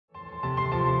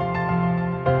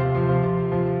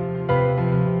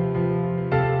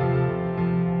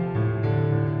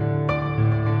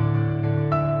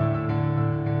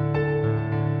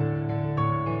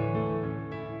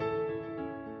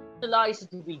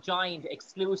delighted to be joined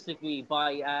exclusively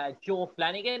by Joe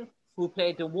Flanigan, who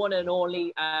played the one and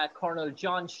only Colonel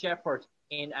John Sheppard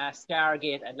in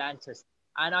Stargate Atlantis.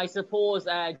 And I suppose,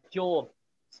 Joe,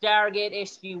 Stargate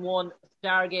SG-1,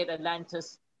 Stargate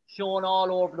Atlantis, shown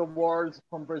all over the world,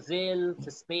 from Brazil to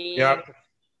Spain, Yep. to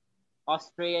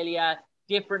Australia,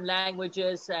 different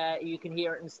languages. You can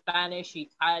hear it in Spanish,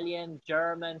 Italian,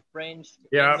 German, French,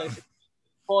 Yep. English,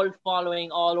 full following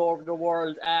all over the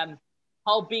world.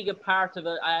 How big a part of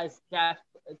it as that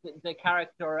the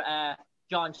character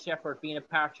John Sheppard being a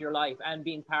part of your life and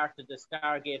being part of the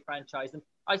Stargate franchise? And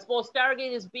I suppose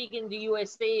Stargate is big in the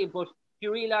USA, but do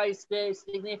you realize the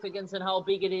significance and how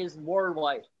big it is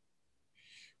worldwide?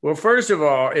 Well, first of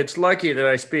all, it's lucky that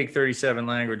I speak 37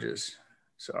 languages.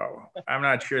 So I'm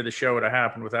not sure the show would have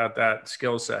happened without that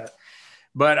skill set.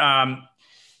 But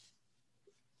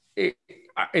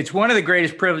it's one of the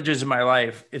greatest privileges of my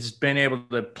life. It's been able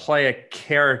to play a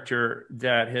character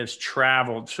that has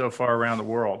traveled so far around the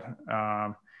world.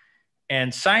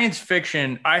 And science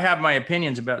fiction, I have my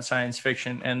opinions about science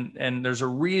fiction, and there's a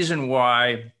reason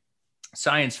why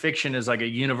science fiction is like a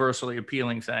universally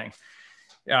appealing thing.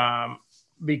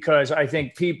 Because I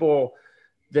think people,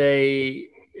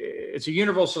 it's a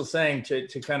universal thing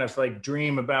to kind of like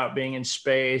dream about being in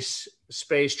space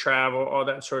travel, all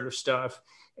that sort of stuff.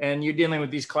 And you're dealing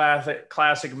with these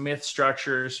classic myth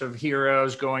structures of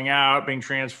heroes going out, being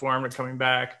transformed and coming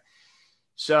back.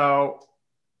 So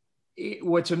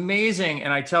what's amazing,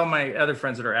 and I tell my other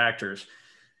friends that are actors,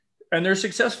 and they're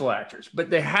successful actors, but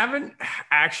they haven't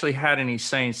actually had any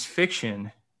science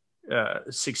fiction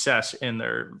success in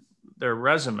their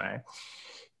resume.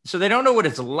 So they don't know what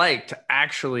it's like to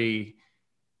actually,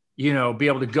 be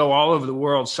able to go all over the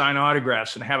world, sign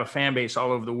autographs, and have a fan base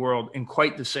all over the world in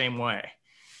quite the same way.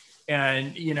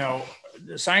 And,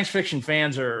 the science fiction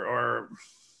fans they're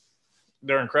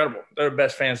incredible. They're the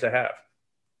best fans to have.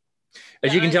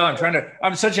 As you can tell,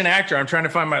 I'm such an actor. I'm trying to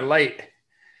find my light.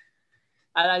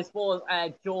 And I suppose,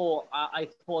 Joe,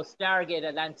 Stargate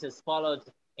Atlantis followed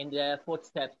in the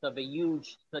footsteps of a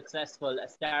huge, successful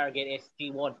Stargate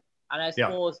SG-1. And I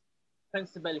suppose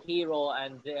principal hero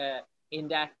and in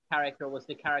that character was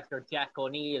the character Jack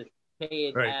O'Neill,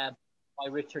 played by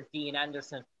Richard Dean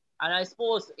Anderson. And I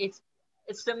suppose it's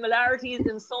similarities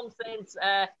in some sense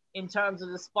in terms of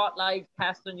the spotlight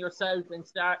cast on yourself in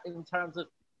terms of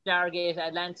Stargate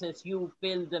Atlantis. You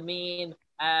filled the main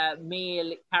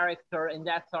male character in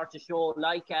that sort of show,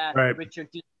 like Richard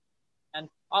Dean. And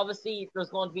obviously, there's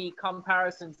going to be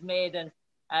comparisons made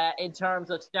in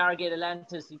terms of Stargate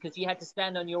Atlantis, because you had to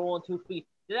stand on your own 2 feet.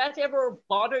 Did that ever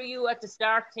bother you at the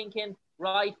start, thinking,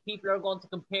 right, people are going to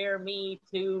compare me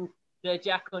to the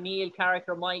Jack O'Neill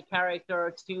character, my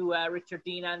character, to Richard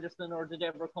Dean Anderson, or did it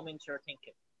ever come into your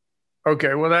thinking?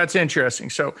 Okay, well, that's interesting.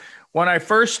 So when I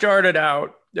first started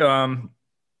out, the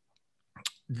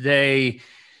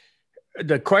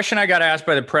question I got asked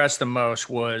by the press the most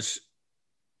was,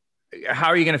 how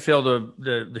are you going to fill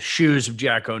the shoes of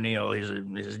Jack O'Neill? He's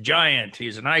a giant.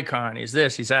 He's an icon. He's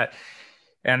this, he's that.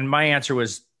 And my answer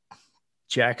was,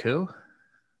 Jack who?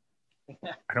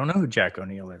 I don't know who Jack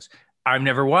O'Neill is. I've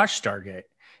never watched Stargate.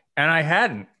 And I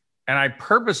hadn't. And I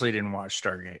purposely didn't watch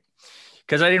Stargate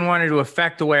because I didn't want it to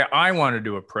affect the way I wanted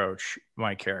to approach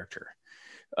my character.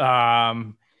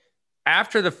 After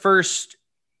the first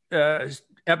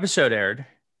episode aired,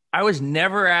 I was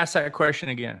never asked that question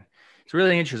again. It's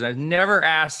really interesting. I've never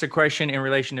asked a question in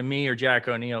relation to me or Jack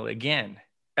O'Neill again,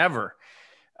 ever.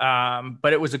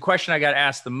 But it was a question I got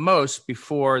asked the most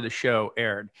before the show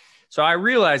aired. So I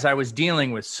realized I was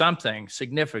dealing with something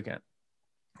significant,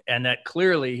 and that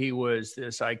clearly he was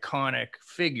this iconic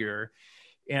figure.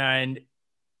 And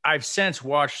I've since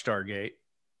watched Stargate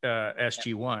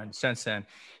SG-1 since then.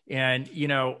 And,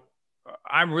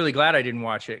 I'm really glad I didn't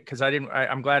watch it, because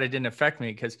I'm glad it didn't affect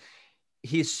me, because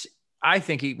I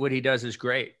think what he does is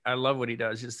great. I love what he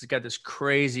does. He's got this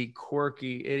crazy,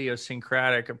 quirky,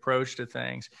 idiosyncratic approach to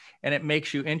things, and it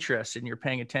makes you interested, and you're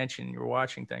paying attention, and you're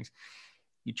watching things.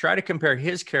 You try to compare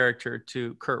his character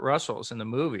to Kurt Russell's in the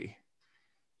movie,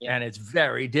 and it's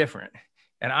very different.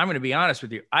 And I'm going to be honest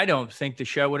with you. I don't think the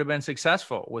show would have been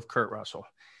successful with Kurt Russell.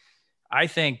 I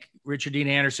think Richard Dean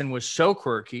Anderson was so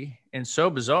quirky and so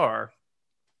bizarre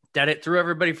that it threw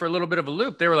everybody for a little bit of a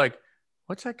loop. They were like,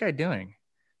 what's that guy doing?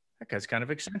 That guy's kind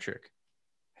of eccentric.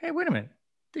 Hey, wait a minute.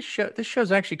 This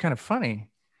show's actually kind of funny.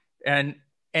 And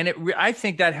I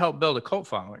think that helped build a cult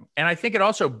following. And I think it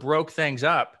also broke things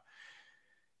up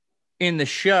in the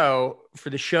show for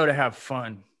the show to have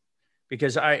fun.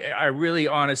 Because I really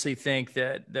honestly think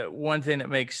that one thing that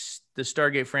makes the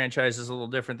Stargate franchise is a little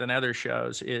different than other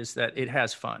shows is that it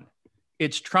has fun.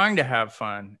 it's trying to have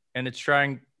fun, and it's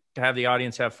trying to have the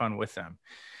audience have fun with them.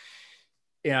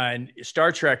 And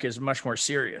Star Trek is much more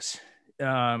serious.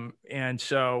 And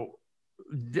so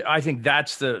I think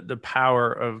that's the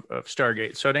power of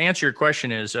Stargate. So to answer your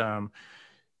question is,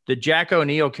 the Jack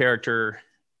O'Neill character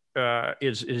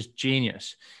is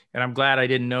genius. And I'm glad I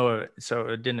didn't know it, so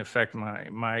it didn't affect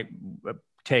my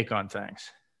take on things.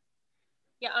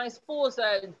 Yeah, I suppose,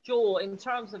 Joe, in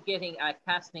terms of getting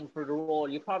casting for the role,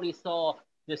 you probably saw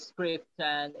the script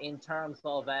and in terms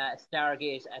of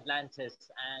Stargate Atlantis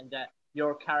and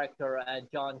your character,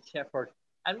 John Sheppard.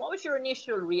 And what was your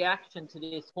initial reaction to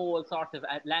this whole sort of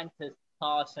Atlantis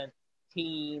thought and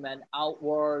theme and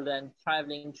outworld and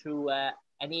traveling through an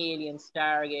alien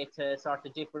Stargate to sort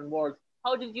of different worlds?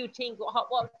 How did you think?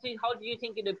 How did you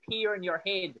think it appear in your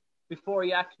head before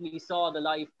you actually saw the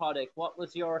live product? What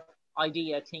was your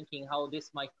idea thinking how this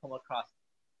might come across?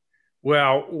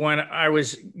 Well, when I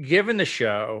was given the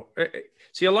show,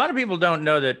 see, a lot of people don't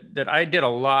know that I did a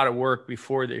lot of work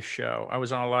before this show. I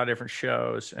was on a lot of different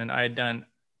shows, and I had done,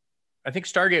 I think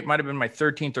Stargate might have been my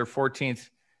 13th or 14th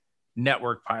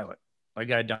network pilot.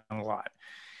 Like, I'd done a lot.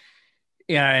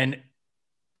 And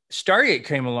Stargate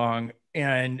came along,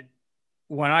 and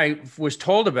when I was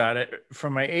told about it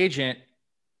from my agent,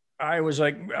 I was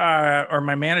like, or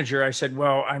my manager, I said,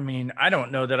 well, I mean, I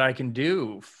don't know that I can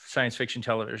do science fiction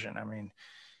television. I mean,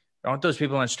 aren't those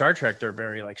people on Star Trek? They're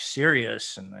very like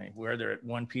serious, and they wear their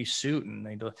one-piece suit, and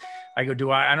they do. I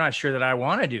go, I'm not sure that I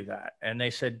want to do that. And they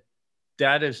said,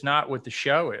 that is not what the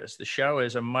show is. The show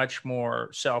is a much more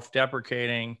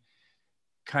self-deprecating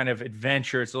kind of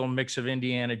adventure. It's a little mix of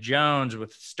Indiana Jones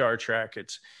with Star Trek.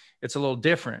 It's a little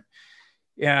different.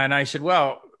 And I said,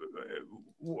 well,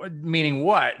 meaning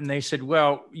what? And they said,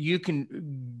 well, you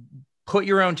can put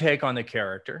your own take on the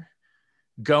character,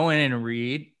 go in and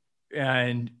read,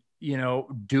 and, you know,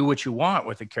 do what you want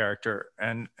with the character.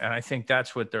 And I think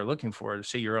that's what they're looking for, to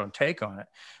see your own take on it.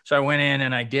 So I went in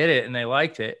and I did it, and they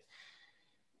liked it.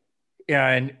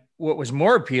 And what was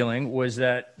more appealing was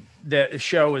that the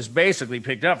show was basically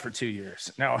picked up for 2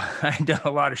 years. Now, I'd done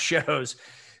a lot of shows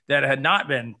that had not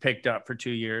been picked up for 2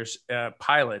 years,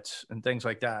 pilots and things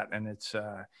like that. And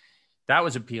that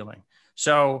was appealing.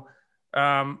 So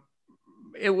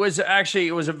it was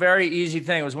a very easy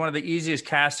thing. It was one of the easiest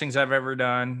castings I've ever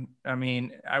done. I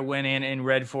mean, I went in and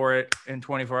read for it, and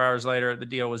 24 hours later, the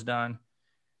deal was done.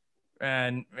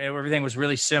 And everything was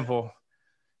really simple.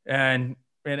 And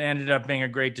it ended up being a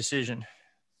great decision.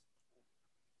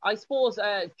 I suppose,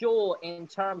 Joe, in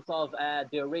terms of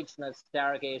the original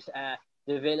Stargate,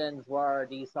 the villains were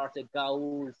these sort of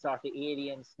ghouls, sort of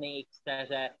alien snakes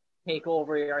that take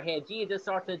over your head. You had a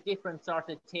sort of different sort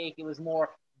of take. It was more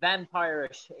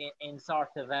vampirish in sort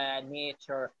of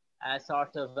nature,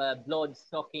 sort of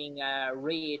blood-sucking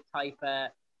Ray type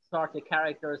sort of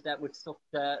characters that would suck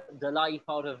the life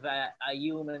out of a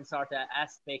human sort of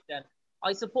aspect. And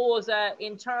I suppose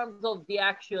in terms of the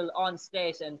actual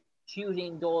on-set and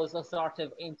shooting those sort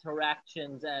of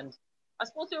interactions, and I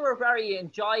suppose they were very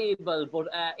enjoyable, but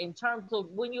in terms of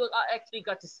when you actually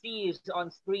got to see it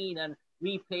on screen and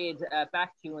replayed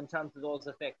back to you in terms of those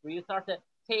effects, were you sort of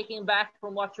taking back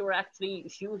from what you were actually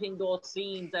shooting those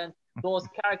scenes and those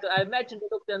characters? I imagine they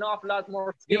looked an awful lot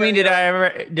more scary. You mean, did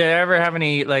I ever have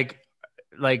any like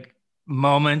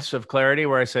moments of clarity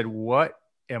where I said, what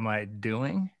am I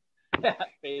doing?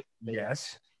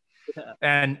 Yes.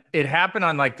 And it happened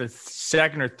on like the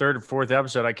second or third or fourth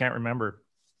episode. I can't remember.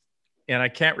 And I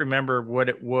can't remember what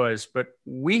it was, but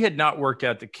we had not worked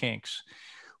out the kinks.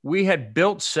 We had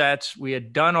built sets. We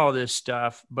had done all this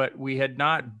stuff, but we had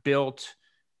not built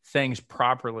things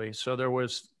properly. So there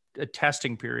was a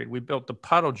testing period. We built the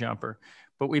puddle jumper,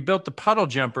 but we built the puddle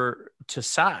jumper to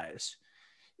size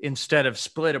instead of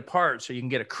split apart so you can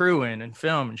get a crew in and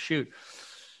film and shoot.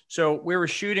 So we were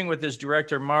shooting with this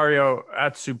director, Mario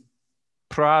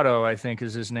Atsuprado, I think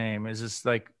is his name, is this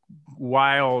like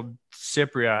wild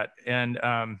Cypriot. And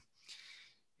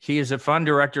he is a fun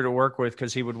director to work with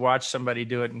because he would watch somebody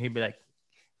do it and he'd be like,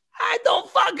 I don't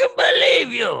fucking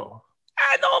believe you.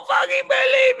 I don't fucking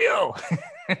believe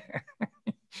you.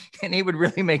 And he would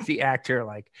really make the actor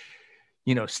like,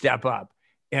 you know, step up.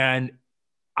 And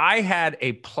I had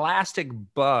a plastic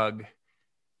bug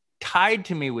tied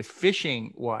to me with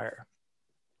fishing wire.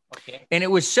 Okay. And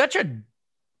it was such a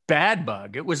bad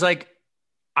bug. It was like,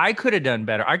 I could have done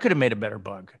better. I could have made a better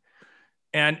bug.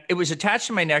 And it was attached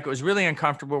to my neck. It was really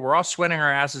uncomfortable. We're all sweating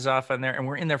our asses off in there. And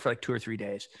we're in there for like 2 or 3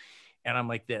 days. And I'm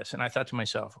like this. And I thought to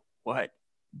myself, what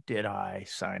did I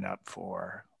sign up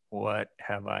for? What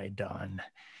have I done?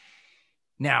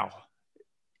 Now,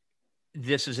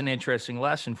 this is an interesting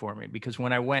lesson for me, because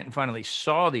when I went and finally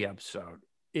saw the episode,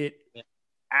 it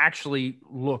actually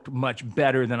looked much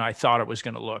better than I thought it was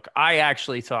going to look. I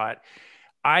actually thought,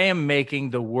 I am making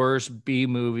the worst B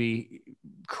movie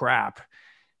crap.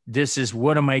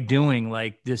 What am I doing?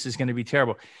 Like, this is going to be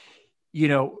terrible. You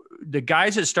know, the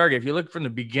guys at Stargate, if you look from the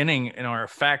beginning in our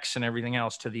effects and everything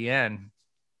else to the end,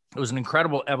 it was an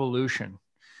incredible evolution.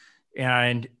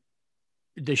 And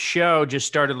the show just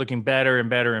started looking better and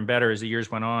better and better as the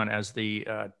years went on, as the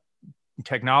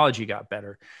technology got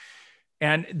better.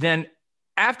 And then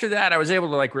after that, I was able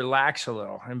to like relax a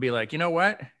little and be like, you know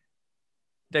what?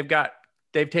 They've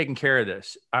taken care of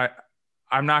this.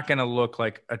 I'm not going to look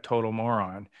like a total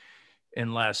moron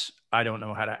unless I don't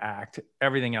know how to act.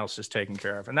 Everything else is taken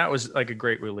care of. And that was like a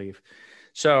great relief.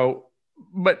 So,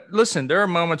 but listen, there are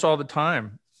moments all the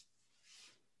time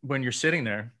when you're sitting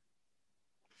there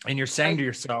and you're saying to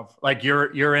yourself, like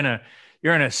you're in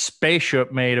a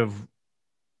spaceship made of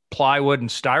plywood and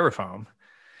styrofoam,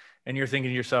 and you're thinking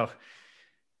to yourself,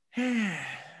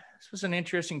 this was an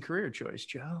interesting career choice,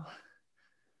 Joe.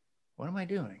 What am I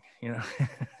doing? You know,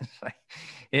 it's like,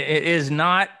 it is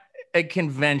not a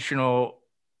conventional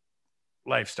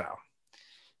lifestyle.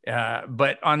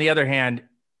 But on the other hand,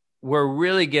 we're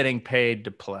really getting paid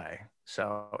to play.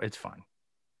 So it's fun.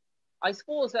 I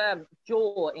suppose,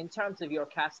 Joe, in terms of your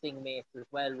casting mates as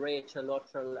well, Rachel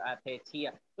Luttrell played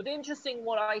Tia. But interesting,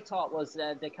 what I thought was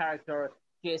the character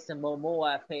Jason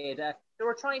Momoa played. They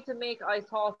were trying to make, I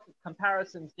thought,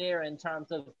 comparisons there in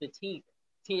terms of the Tia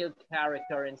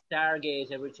character in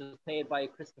Stargate, which was played by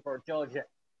Christopher Judge.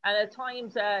 And at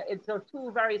times, it's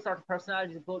two very sort of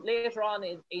personalities, but later on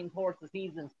in towards the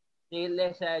seasons, they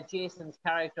let Jason's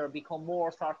character become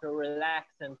more sort of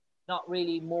relaxed and not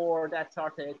really more that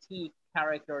sort of T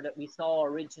character that we saw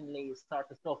originally, sort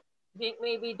of stuff. I think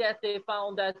maybe that they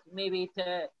found that maybe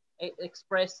to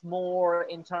express more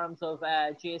in terms of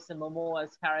Jason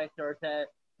Momoa's character to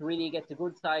really get the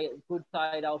good side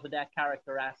out of that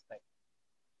character aspect.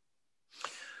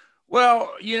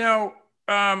 Well, you know,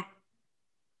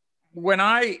 when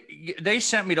they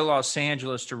sent me to Los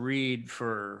Angeles to read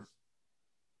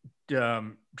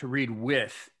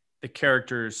with the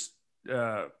characters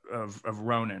of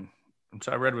Ronan. And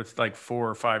so I read with like 4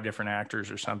 or 5 different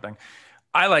actors or something.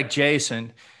 I like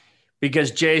Jason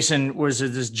because Jason was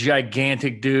this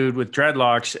gigantic dude with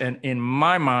dreadlocks. And in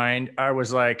my mind, I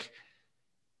was like,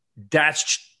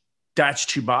 that's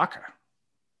Chewbacca.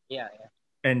 Yeah.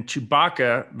 And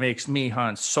Chewbacca makes me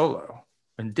Han Solo.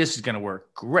 And this is going to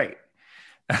work great.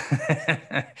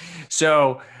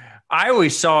 So I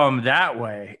always saw him that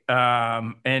way.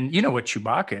 And you know what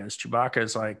Chewbacca is? Chewbacca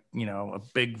is like, you know, a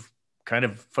big kind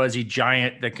of fuzzy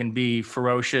giant that can be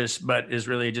ferocious, but is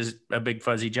really just a big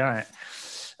fuzzy giant.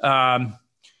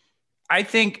 I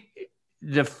think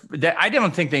I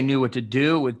don't think they knew what to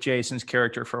do with Jason's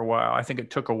character for a while. I think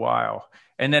it took a while.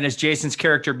 And then as Jason's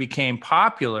character became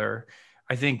popular,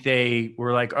 I think they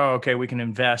were like, oh, okay, we can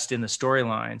invest in the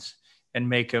storylines and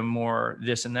make him more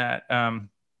this and that.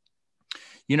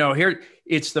 You know, here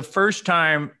it's the first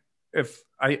time, if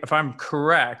I'm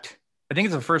correct, I think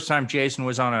it's the first time Jason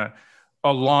was on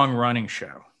a long running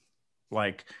show,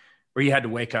 like where you had to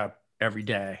wake up every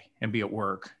day and be at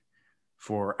work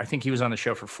I think he was on the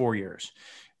show for 4 years.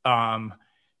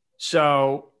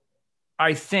 So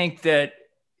I think that,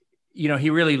 you know,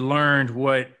 he really learned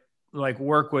what like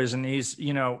work was, and he's,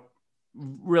 you know,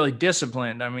 really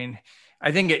disciplined. I mean,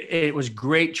 I think it was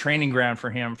great training ground for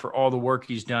him for all the work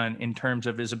he's done in terms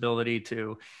of his ability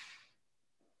to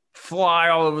fly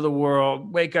all over the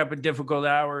world, wake up at difficult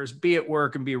hours, be at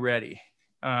work and be ready.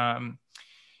 And,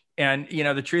 you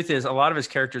know, the truth is a lot of his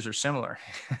characters are similar.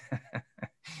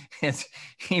 I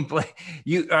mean,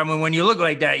 when you look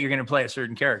like that, you're going to play a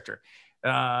certain character.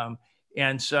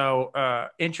 And so,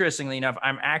 interestingly enough,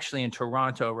 I'm actually in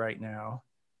Toronto right now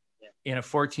in a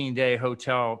 14-day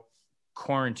hotel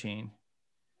quarantine.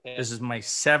 Yeah. This is my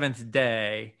 7th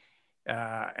day,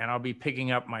 and I'll be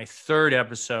picking up my 3rd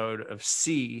episode of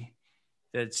C.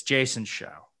 That's Jason's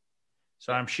show.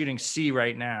 So I'm shooting C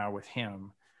right now with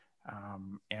him,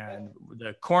 and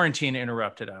the quarantine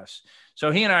interrupted us.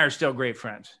 So he and I are still great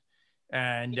friends,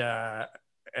 and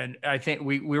I think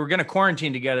we were going to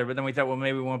quarantine together, but then we thought, well,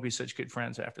 maybe we won't be such good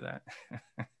friends after that.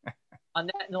 On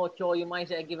that note, Joe, you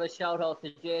might give a shout out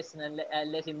to Jason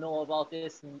and let him know about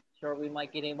this, and sure we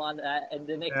might get him on in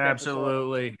the next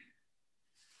Absolutely.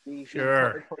 episode.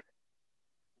 Sure.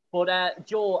 But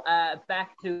Joe,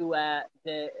 back to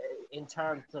in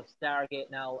terms of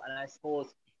Stargate now, and I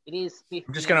suppose it is.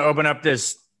 I'm just going to open up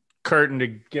this curtain to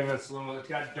give us a little. It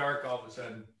got dark all of a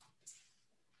sudden.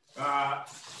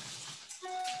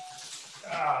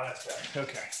 Oh, that's right.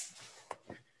 Okay.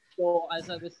 So as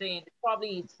I was saying, it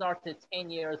probably started 10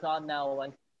 years on now.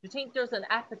 And do you think there's an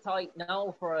appetite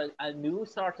now for a new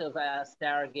sort of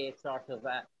Stargate sort of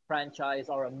franchise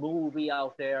or a movie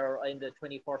out there in the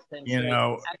 21st You century?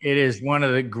 know, it is one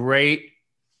of the great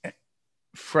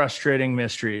frustrating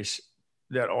mysteries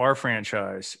that our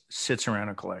franchise sits around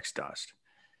and collects dust.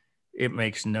 It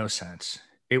makes no sense.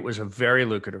 It was a very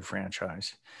lucrative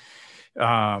franchise.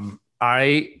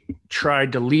 I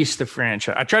tried to lease the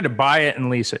franchise. I tried to buy it and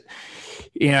lease it.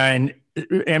 And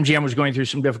MGM was going through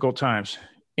some difficult times.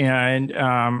 And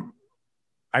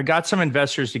I got some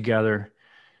investors together,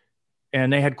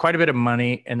 and they had quite a bit of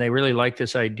money, and they really liked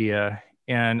this idea.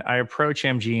 And I approached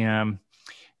MGM,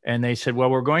 and they said,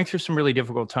 well, we're going through some really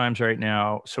difficult times right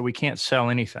now, so we can't sell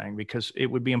anything because it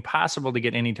would be impossible to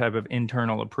get any type of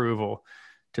internal approval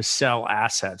to sell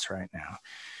assets right now.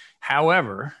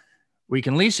 However, we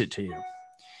can lease it to you.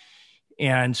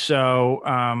 And so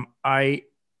I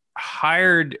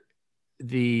hired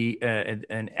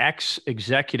an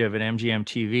ex-executive at MGM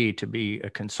TV to be a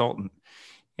consultant.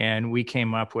 And we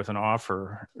came up with an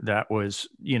offer that was,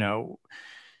 you know,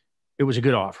 it was a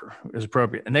good offer. It was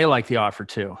appropriate. And they liked the offer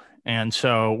too. And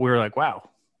so we were like, wow,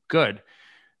 good.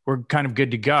 We're kind of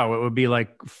good to go. It would be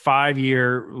like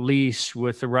 5-year lease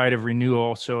with the right of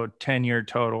renewal. So a 10-year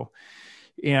total.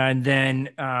 And then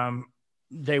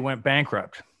they went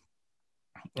bankrupt.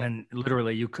 And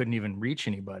literally you couldn't even reach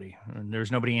anybody. And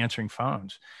there's nobody answering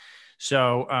phones.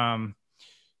 So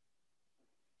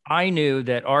I knew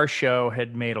that our show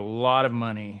had made a lot of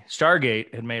money.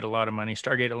 Stargate had made a lot of money.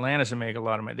 Stargate Atlantis had made a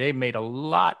lot of money. They made a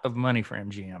lot of money for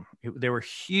MGM. They were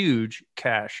huge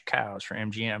cash cows for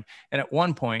MGM. And at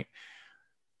one point,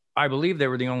 I believe they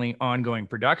were the only ongoing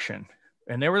production.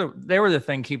 And they were the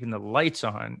thing keeping the lights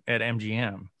on at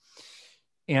MGM.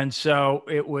 And so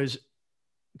it was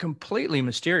completely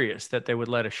mysterious that they would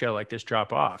let a show like this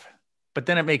drop off. But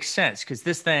then it makes sense because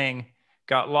this thing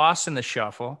got lost in the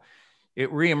shuffle. It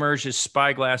reemerged as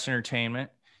Spyglass Entertainment.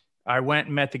 I went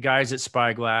and met the guys at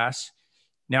Spyglass.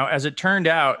 Now, as it turned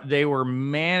out, they were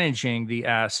managing the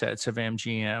assets of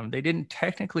MGM. They didn't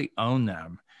technically own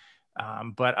them,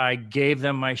 but I gave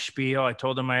them my spiel. I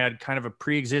told them I had kind of a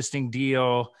pre-existing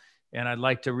deal, and I'd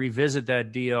like to revisit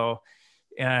that deal.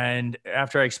 And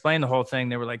after I explained the whole thing,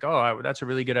 they were like, oh, that's a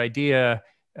really good idea.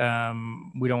 We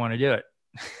don't want to do it.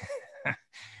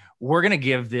 We're going to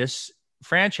give this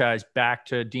franchise back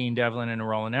to Dean Devlin and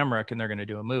Roland Emmerich, and they're going to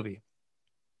do a movie.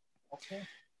 Okay.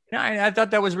 Now, I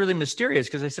thought that was really mysterious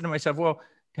because I said to myself, well,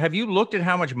 have you looked at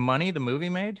how much money the movie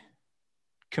made?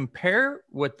 Compare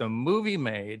what the movie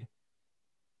made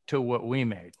to what we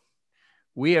made.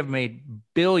 We have made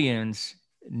billions,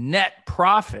 net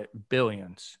profit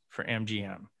billions for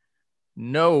MGM.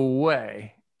 No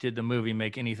way did the movie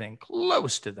make anything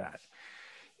close to that.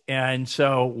 And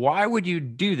so why would you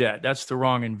do that? That's the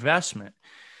wrong investment.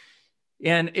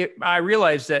 And I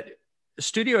realized that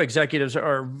studio executives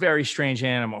are a very strange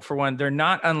animal. For one, they're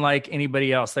not unlike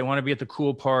anybody else. They want to be at the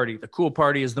cool party. The cool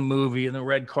party is the movie and the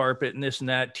red carpet and this and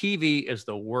that. TV is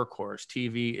the workhorse.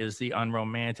 TV is the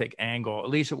unromantic angle. At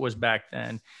least it was back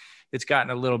then. It's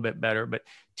gotten a little bit better, but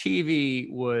TV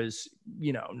was,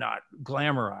 not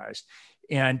glamorized.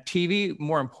 And TV,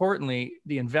 more importantly,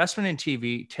 the investment in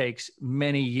TV takes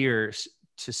many years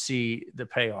to see the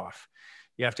payoff.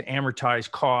 You have to amortize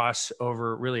costs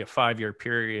over really a 5-year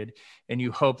period, and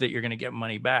you hope that you're going to get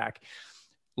money back.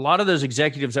 A lot of those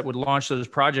executives that would launch those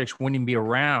projects wouldn't even be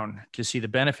around to see the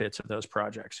benefits of those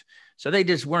projects. So they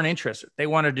just weren't interested. They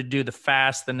wanted to do the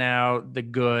fast, the now, the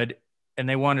good, and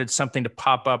they wanted something to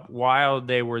pop up while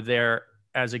they were there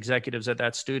as executives at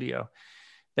that studio.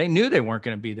 They knew they weren't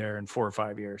going to be there in 4 or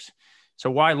 5 years.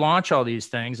 So why launch all these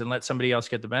things and let somebody else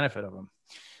get the benefit of them?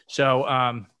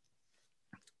 So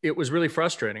it was really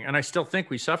frustrating. And I still think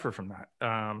we suffer from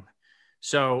that.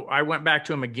 So I went back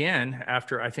to them again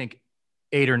after, I think,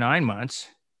 8 or 9 months,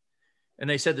 and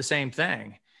they said the same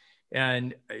thing.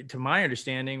 And to my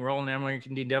understanding, Roland Emmerich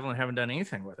and Dean Devlin haven't done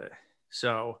anything with it.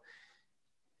 So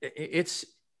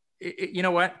you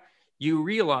know what? You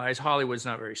realize Hollywood's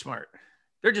not very smart.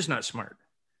 They're just not smart.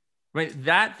 I mean,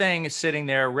 that thing is sitting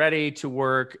there ready to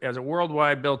work as a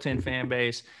worldwide built-in fan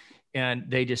base, and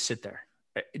they just sit there.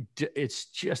 It's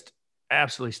just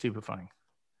absolutely stupefying.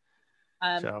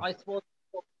 So.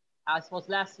 I suppose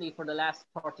lastly, for the last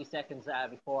 30 seconds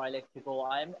before I let you go,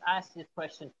 I'm asked this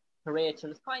question to Rachel.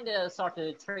 It's kind of sort of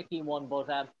a tricky one, but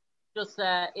just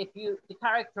if the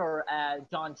character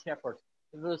John Sheppard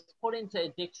was put into a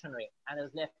dictionary and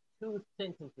has left 2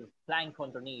 sentences blank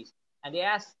underneath, and they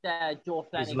asked Joe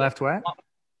Flanigan. He's left what?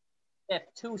 Left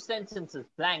 2 sentences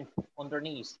blank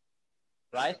underneath.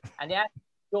 right? And yeah,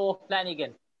 Joe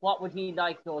Flanigan, what would he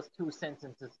like those two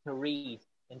sentences to read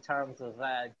in terms of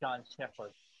John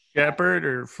Sheppard? Sheppard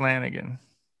or Flanigan?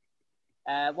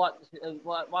 What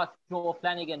Joe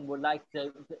Flanigan would like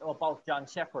about John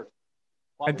Sheppard?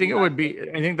 I think it would be.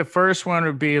 I think the first one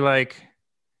would be like,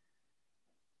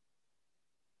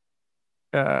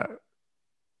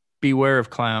 beware of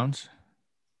clowns.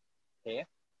 Okay.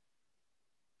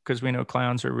 Because we know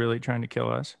clowns are really trying to kill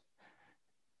us.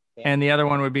 Okay. And the other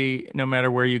one would be, no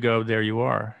matter where you go, there you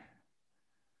are.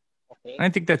 Okay. I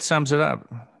think that sums it up.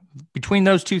 Between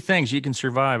those two things, you can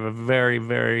survive a very,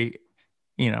 very,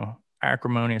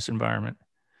 acrimonious environment.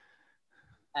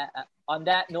 On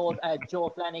that note,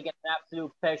 Joe Flanigan, an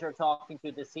absolute pleasure talking to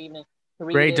you this evening.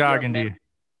 Great talking to you.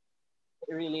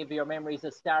 Relive your memories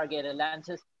of Stargate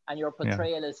Atlantis and your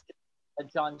portrayal as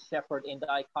John Sheppard in the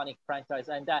iconic franchise.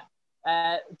 And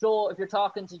Joe, if you're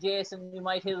talking to Jason, you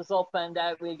might hit us up and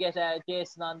we'll get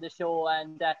Jason on the show.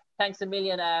 And thanks a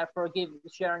million for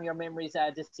sharing your memories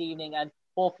this evening. And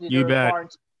hopefully they're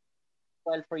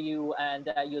well for you, and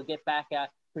you'll get back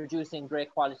producing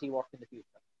great quality work in the future.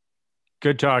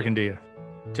 Good talking to you.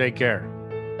 Take care.